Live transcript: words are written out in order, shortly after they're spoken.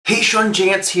Hey, Sean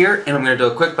Jantz here, and I'm going to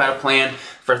do a quick battle plan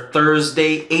for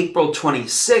Thursday, April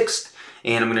 26th,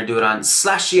 and I'm going to do it on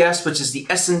 /ES, which is the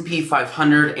S&P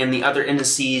 500 and the other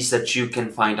indices that you can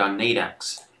find on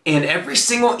NADEX. And every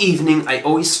single evening, I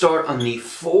always start on the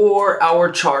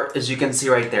 4-hour chart, as you can see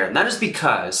right there. And that is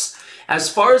because, as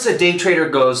far as a day trader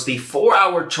goes, the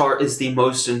 4-hour chart is the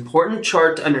most important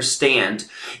chart to understand,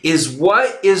 is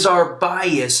what is our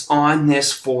bias on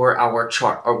this 4-hour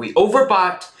chart? Are we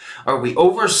overbought? Are we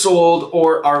oversold,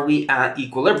 or are we at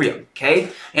equilibrium, okay?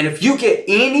 And if you get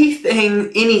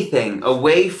anything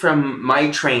away from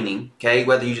my training, okay,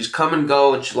 whether you just come and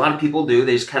go, which a lot of people do,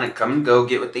 they just kind of come and go,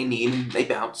 get what they need, and they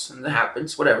bounce, and it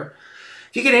happens, whatever.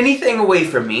 If you get anything away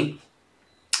from me,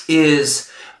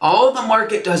 is all the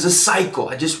market does is cycle.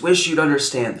 I just wish you'd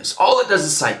understand this. All it does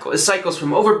is cycle. It cycles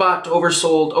from overbought to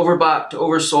overbought to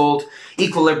oversold,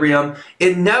 equilibrium.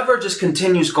 It never just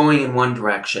continues going in one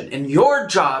direction. And your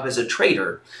job as a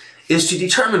trader is to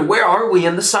determine where are we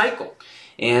in the cycle.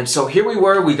 And so here we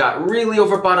were, we got really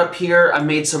overbought up here. I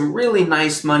made some really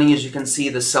nice money. As you can see,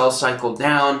 the sell cycle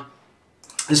down.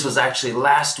 This was actually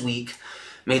last week.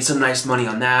 Made some nice money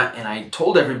on that. And I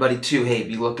told everybody too, hey,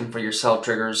 be looking for your sell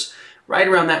triggers right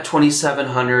around that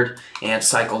 2,700 and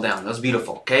cycle down. That was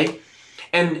beautiful, okay?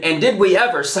 And did we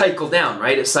ever cycle down,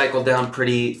 right? It cycled down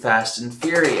pretty fast and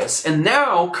furious. And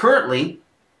now, currently,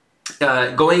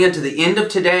 going into the end of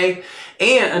today,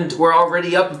 and we're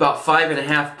already up about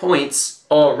 5.5 points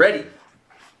already.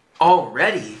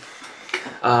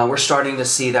 We're starting to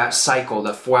see that cycle,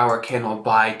 the 4-hour candle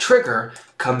buy trigger,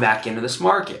 come back into this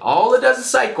market. All it does is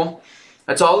cycle.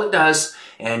 That's all it does.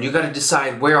 And you got to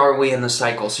decide where are we in the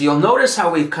cycle. So you'll notice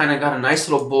how we've kind of got a nice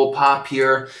little bull pop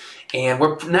here. And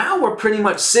we're pretty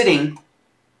much sitting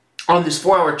on this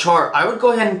 4-hour chart. I would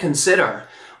go ahead and consider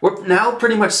we're now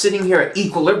pretty much sitting here at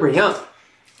equilibrium.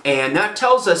 And that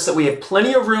tells us that we have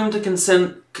plenty of room to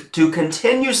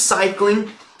continue cycling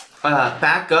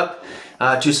back up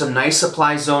to some nice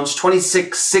supply zones.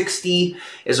 2660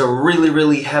 is a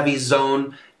really heavy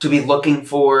zone to be looking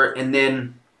for. And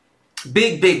then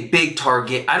big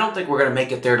target. I don't think we're going to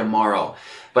make it there tomorrow.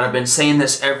 But I've been saying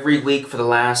this every week for the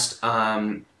last,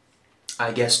 I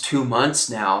guess, 2 months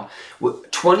now.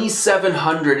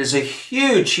 2,700 is a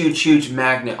huge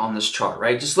magnet on this chart,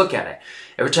 right? Just look at it.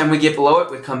 Every time we get below it,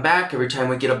 we come back. Every time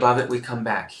we get above it, we come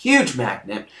back. Huge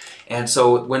magnet. And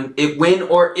so when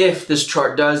or if this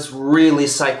chart does really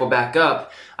cycle back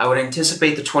up, I would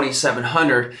anticipate the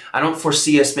 2,700. I don't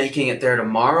foresee us making it there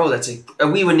tomorrow.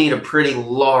 We would need a pretty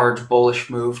large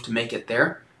bullish move to make it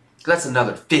there. That's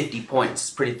another 50 points. It's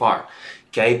pretty far.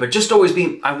 Okay, but just always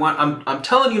be. I'm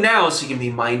telling you now, so you can be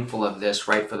mindful of this,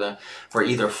 right? For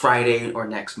either Friday or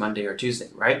next Monday or Tuesday,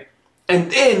 right?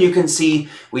 And then you can see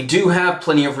we do have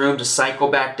plenty of room to cycle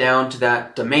back down to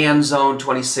that demand zone,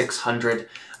 2,600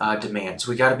 demand. So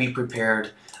we got to be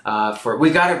prepared.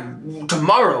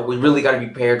 Tomorrow we really got to be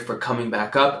prepared for coming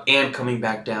back up and coming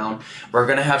back down. We're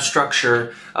going to have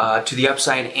structure to the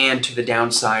upside and to the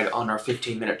downside on our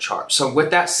 15-minute chart. So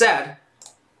with that said,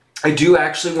 I do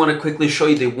actually want to quickly show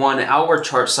you the 1-hour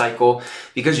chart cycle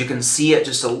because you can see it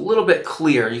just a little bit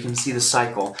clear. You can see the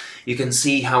cycle. You can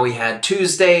see how we had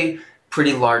Tuesday,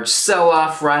 pretty large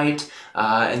sell-off, right?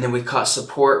 And then we caught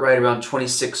support right around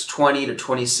 2620 to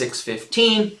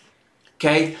 2615.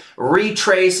 Okay,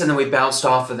 retrace, and then we bounced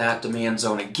off of that demand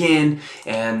zone again,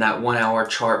 and that 1-hour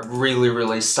chart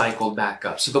really cycled back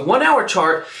up. So the 1-hour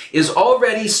chart is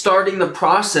already starting the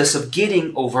process of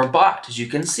getting overbought, as you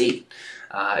can see.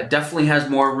 It definitely has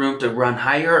more room to run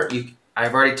higher.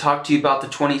 I've already talked to you about the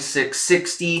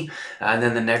 2660, and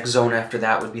then the next zone after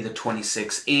that would be the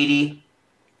 2680.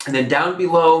 And then down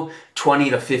below, 20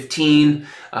 to 15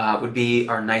 would be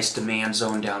our nice demand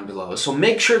zone down below. So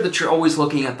make sure that you're always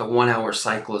looking at the 1-hour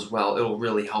cycle as well. It'll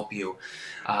really help you.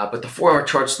 But the 4-hour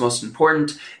chart's the most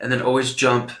important, and then always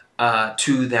jump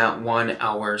to that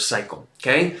 1-hour cycle.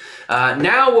 Okay.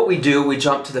 Now what we do, we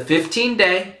jump to the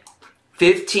 15-day.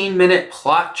 15-minute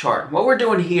plot chart. What we're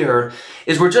doing here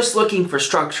is we're just looking for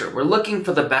structure. We're looking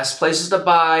for the best places to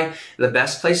buy, the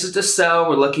best places to sell.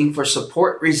 We're looking for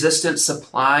support, resistance,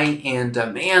 supply, and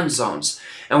demand zones.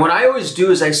 And what I always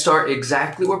do is I start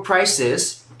exactly where price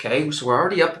is. Okay, so we're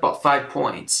already up about 5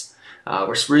 points.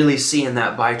 We're really seeing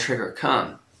that buy trigger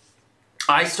come.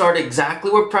 I start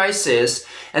exactly where price is,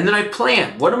 and then I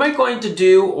plan. What am I going to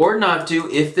do or not do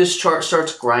if this chart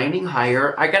starts grinding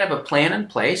higher? I gotta have a plan in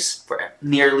place for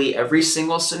nearly every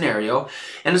single scenario.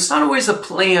 And it's not always a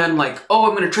plan like, oh,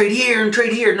 I'm gonna trade here and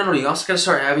trade here. No, you also gotta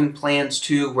start having plans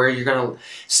too where you're gonna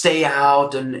stay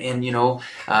out and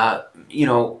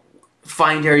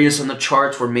find areas on the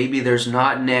charts where maybe there's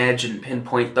not an edge and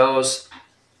pinpoint those.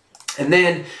 And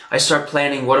then I start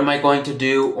planning what am I going to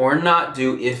do or not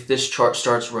do if this chart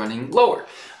starts running lower.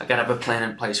 I gotta have a plan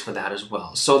in place for that as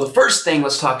well. So the first thing,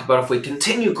 let's talk about if we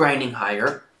continue grinding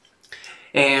higher.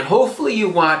 And hopefully you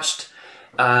watched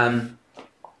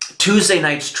Tuesday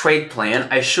night's trade plan.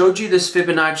 I showed you this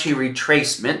Fibonacci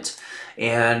retracement.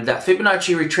 And that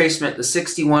Fibonacci retracement, the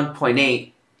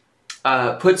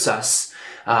 61.8, puts us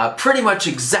pretty much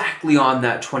exactly on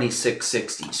that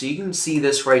 2660. So you can see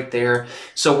this right there.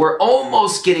 So we're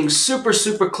almost getting super,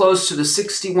 super close to the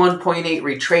 61.8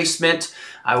 retracement.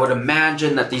 I would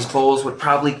imagine that these bulls would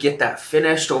probably get that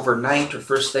finished overnight or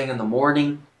first thing in the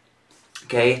morning.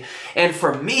 Okay, and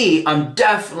for me, I'm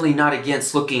definitely not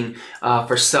against looking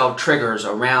for sell triggers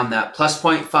around that plus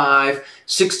 0.5,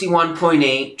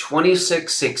 61.8,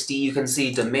 2660. You can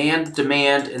see demand,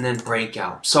 demand, and then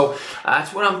breakout. So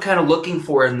that's what I'm kind of looking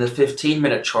for in the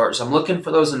 15-minute charts. I'm looking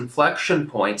for those inflection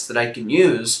points that I can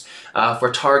use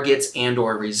for targets and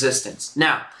or resistance.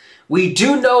 Now, we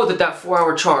do know that that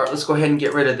 4-hour chart, let's go ahead and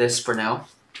get rid of this for now.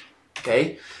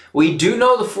 Okay. We do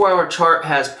know the 4-hour chart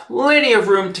has plenty of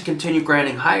room to continue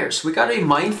grinding higher, so we got to be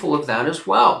mindful of that as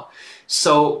well.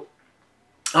 So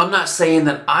I'm not saying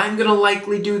that I'm going to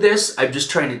likely do this. I'm just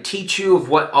trying to teach you of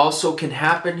what also can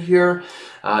happen here.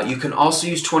 You can also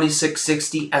use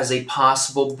 2660 as a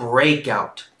possible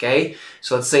breakout, okay?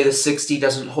 So let's say the 60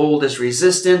 doesn't hold as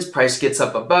resistance, price gets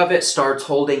up above it, starts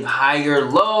holding higher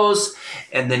lows,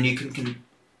 and then you can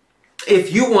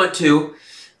if you want to,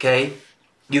 okay,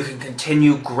 you can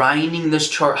continue grinding this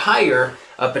chart higher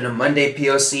up in a Monday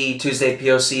POC, Tuesday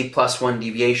POC, +1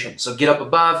 deviation. So get up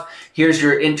above. Here's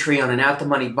your entry on an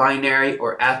at-the-money binary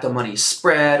or at-the-money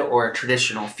spread or a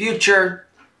traditional future.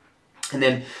 And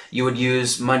then you would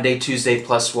use Monday, Tuesday,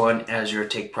 +1 as your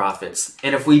take profits.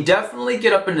 And if we definitely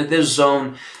get up into this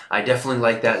zone, I definitely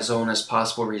like that zone as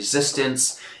possible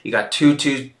resistance. You got two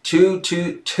POCs,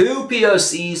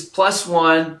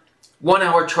 +1.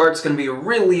 1-hour chart's going to be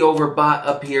really overbought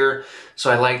up here, so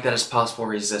I like that as possible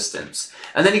resistance.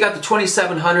 And then you got the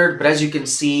 2700, but as you can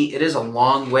see, it is a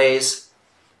long ways.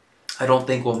 I don't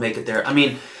think we'll make it there. I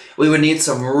mean, we would need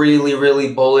some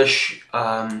really bullish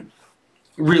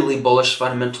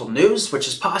fundamental news, which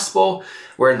is possible.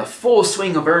 We're in the full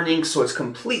swing of earnings, so it's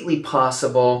completely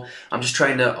possible. I'm just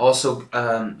trying to also,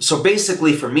 so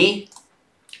basically for me,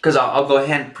 because I'll go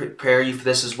ahead and prepare you for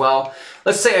this as well.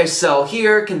 Let's say I sell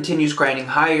here, continues grinding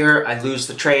higher, I lose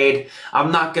the trade.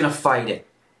 I'm not going to fight it.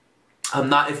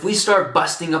 If we start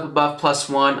busting up above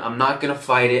 +1, I'm not going to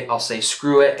fight it. I'll say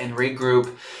screw it and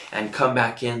regroup and come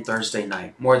back in Thursday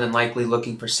night. More than likely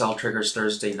looking for sell triggers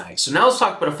Thursday night. So now let's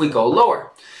talk about if we go lower.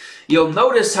 You'll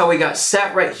notice how we got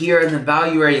set right here in the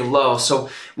value area low. So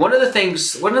one of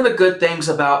the good things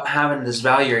about having this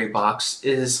value area box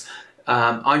is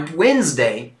on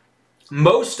Wednesday,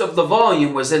 most of the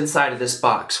volume was inside of this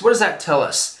box. What does that tell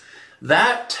us?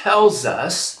 That tells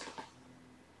us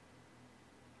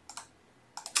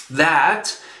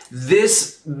that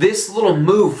this little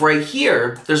move right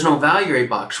here, there's no value area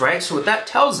box, right? So what that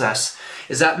tells us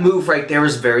is that move right there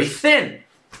is very thin.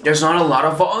 There's not a lot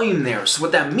of volume there. So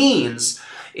what that means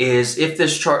is if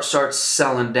this chart starts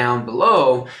selling down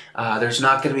below, there's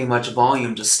not going to be much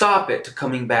volume to stop it to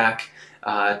coming back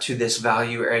to this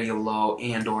value area low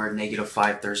and or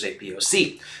 -5 Thursday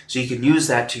POC. So you can use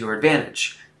that to your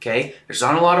advantage. Okay, there's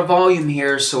not a lot of volume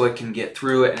here, so it can get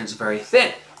through it and it's very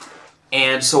thin.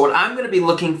 And so what I'm going to be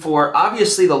looking for,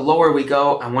 obviously the lower we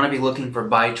go, I want to be looking for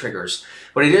buy triggers.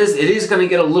 But it is going to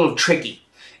get a little tricky,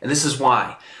 and this is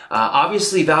why.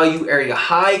 Obviously value area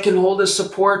high can hold as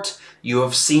support. You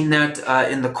have seen that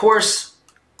in the course.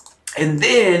 And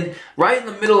then, right in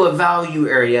the middle of value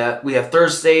area, we have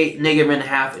Thursday,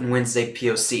 -1.5, and Wednesday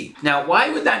POC. Now, why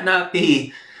would that not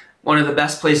be one of the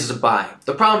best places to buy?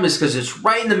 The problem is because it's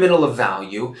right in the middle of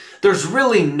value. There's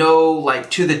really no, like,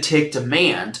 to-the-tick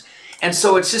demand. And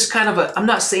so it's just kind of I'm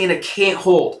not saying it can't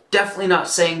hold. Definitely not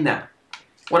saying that.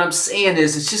 What I'm saying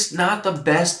is it's just not the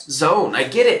best zone. I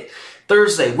get it.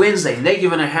 Thursday, Wednesday,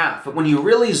 -1.5. But when you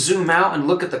really zoom out and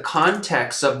look at the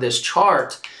context of this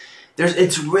chart,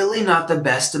 it's really not the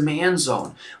best demand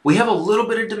zone. We have a little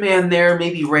bit of demand there,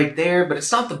 maybe right there, but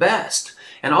it's not the best.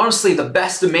 And honestly, the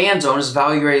best demand zone is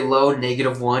value area low,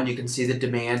 -1. You can see the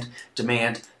demand,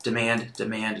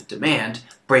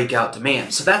 breakout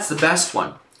demand. So that's the best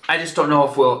one. I just don't know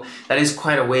if that is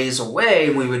quite a ways away,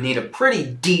 and we would need a pretty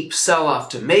deep sell-off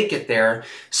to make it there.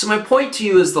 So my point to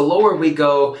you is the lower we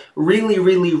go, really,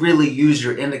 really, really use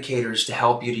your indicators to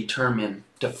help you determine,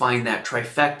 to find that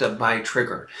trifecta buy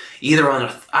trigger. Either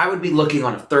I would be looking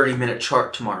on a 30-minute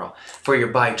chart tomorrow for your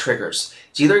buy triggers.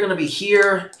 It's either going to be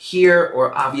here, here,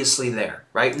 or obviously there,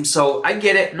 right? And so I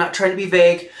get it. I'm not trying to be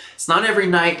vague. It's not every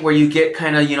night where you get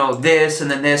kind of, you know, this and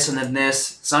then this and then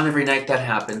this. It's not every night that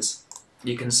happens.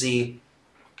 You can see,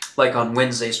 like on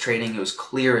Wednesday's trading, it was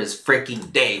clear as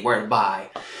freaking day where to buy.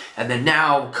 And then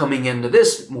now coming into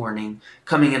this morning,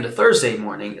 coming into Thursday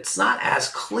morning, it's not as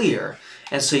clear.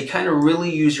 And so you kind of really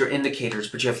use your indicators,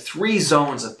 but you have 3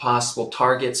 zones of possible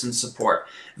targets and support.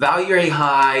 Value area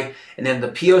high, and then the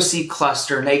POC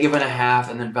cluster, -0.5,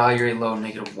 and then value area low,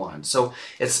 -1. So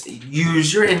it's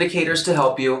use your indicators to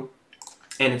help you.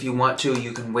 And if you want to,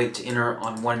 you can wait to enter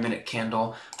on 1-minute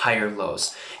candle higher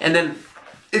lows. And then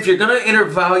if you're going to enter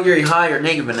value area high or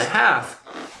 -0.5,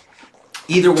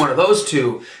 either one of those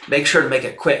two, make sure to make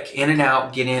it quick. In and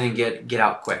out, get in and get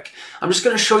out quick. I'm just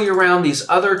going to show you around these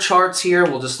other charts here.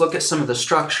 We'll just look at some of the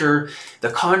structure. The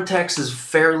context is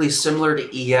fairly similar to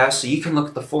ES, so you can look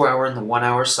at the 4-hour and the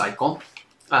 1-hour cycle.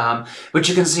 But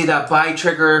you can see that buy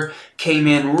trigger came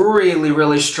in really,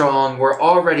 really strong. We're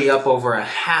already up over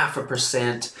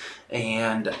 0.5%,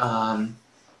 and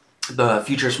the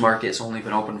futures market's only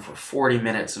been open for 40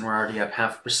 minutes and we're already up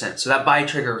 0.5%. So that buy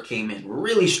trigger came in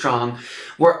really strong.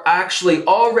 We're actually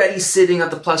already sitting at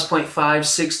the plus 0.5,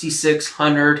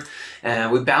 6,600,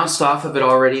 and we bounced off of it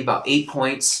already about 8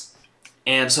 points.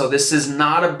 And so this is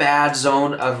not a bad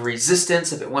zone of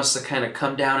resistance if it wants to kind of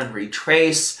come down and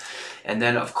retrace. And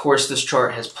then, of course, this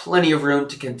chart has plenty of room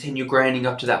to continue grinding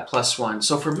up to that +1.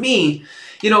 So for me,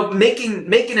 you know, making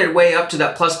it way up to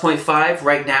that plus 0.5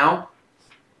 right now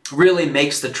really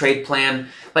makes the trade plan,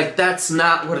 like, that's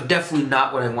definitely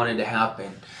not what I wanted to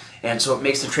happen. And so it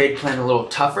makes the trade plan a little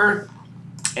tougher.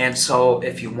 And so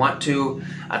if you want to,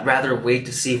 I'd rather wait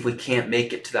to see if we can't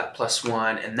make it to that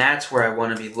 +1. And that's where I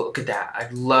want to be. Look at that.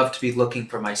 I'd love to be looking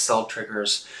for my sell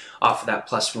triggers off of that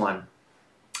 +1.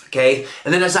 Okay,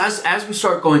 and then as we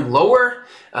start going lower,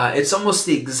 it's almost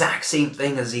the exact same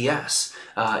thing as ES.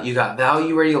 You got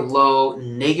value area low,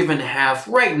 -0.5,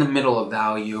 right in the middle of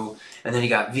value, and then you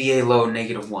got VA low,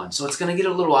 -1. So it's going to get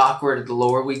a little awkward the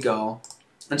lower we go.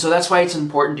 And so that's why it's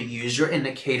important to use your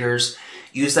indicators,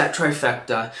 use that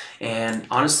trifecta, and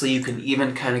honestly, you can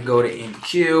even kind of go to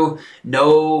NQ,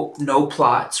 no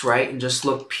plots, right, and just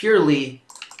look purely,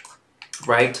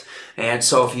 right? And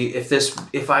so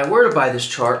if I were to buy this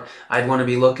chart, I'd want to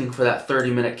be looking for that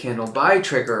 30-minute candle buy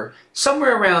trigger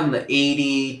somewhere around the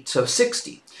 80 to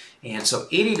 60. And so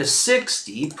 80 to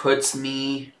 60 puts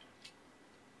me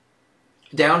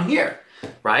down here,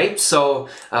 right? So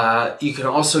you can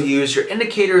also use your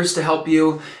indicators to help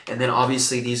you, and then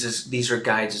obviously these are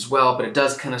guides as well, but it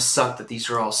does kind of suck that these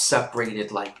are all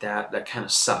separated like that. That kind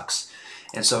of sucks.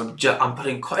 And so I'm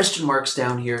putting question marks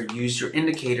down here. Use your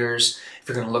indicators if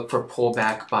you're going to look for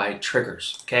pullback by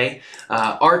triggers, okay?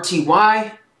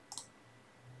 RTY.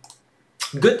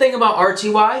 Good thing about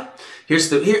RTY, here's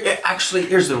the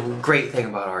great thing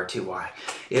about RTY,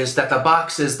 is that the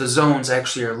boxes, the zones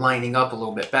actually are lining up a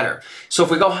little bit better. So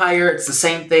if we go higher, it's the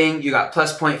same thing. You got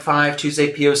plus 0.5,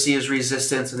 Tuesday POC is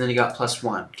resistance, and then you got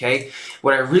 +1, okay?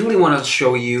 What I really want to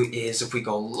show you is if we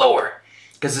go lower,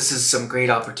 because this is some great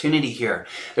opportunity here.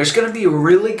 There's going to be a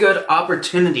really good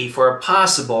opportunity for a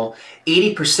possible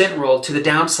 80% roll to the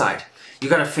downside. You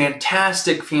got a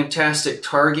fantastic, fantastic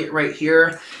target right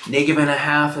here,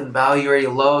 -0.5 and value area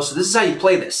low. So this is how you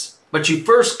play this. But you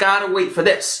first got to wait for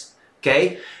this,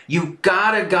 okay? You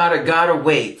gotta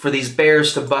wait for these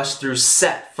bears to bust through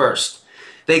set first.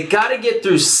 They got to get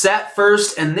through set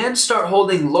first and then start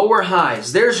holding lower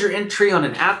highs. There's your entry on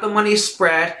an at-the-money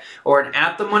spread or an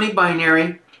at-the-money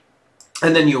binary.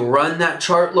 And then you run that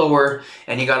chart lower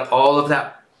and you got all of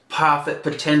that profit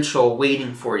potential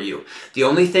waiting for you. The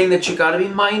only thing that you got to be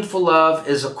mindful of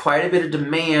is quite a bit of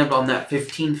demand on that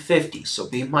 1550. So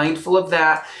be mindful of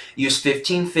that. Use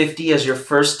 1550 as your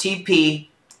first TP.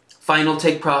 Final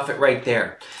take profit right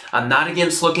there. I'm not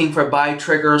against looking for buy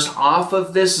triggers off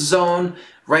of this zone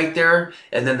right there,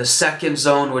 and then the second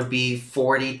zone would be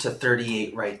 40 to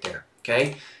 38 right there,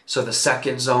 okay? So the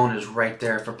second zone is right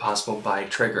there for possible buy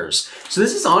triggers. So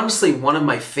this is honestly one of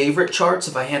my favorite charts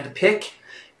if I had to pick,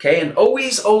 okay? And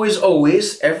always,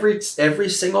 every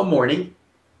single morning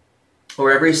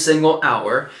or every single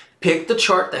hour, pick the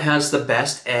chart that has the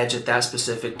best edge at that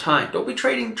specific time. Don't be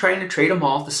trying to trade them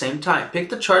all at the same time. Pick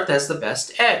the chart that has the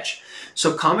best edge.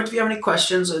 So comment if you have any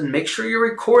questions and make sure you're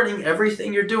recording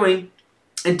everything you're doing.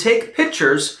 and take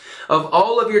pictures of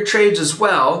all of your trades as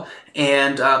well,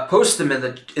 and post them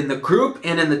in the group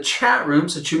and in the chat room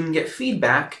so that you can get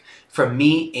feedback from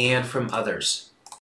me and from others.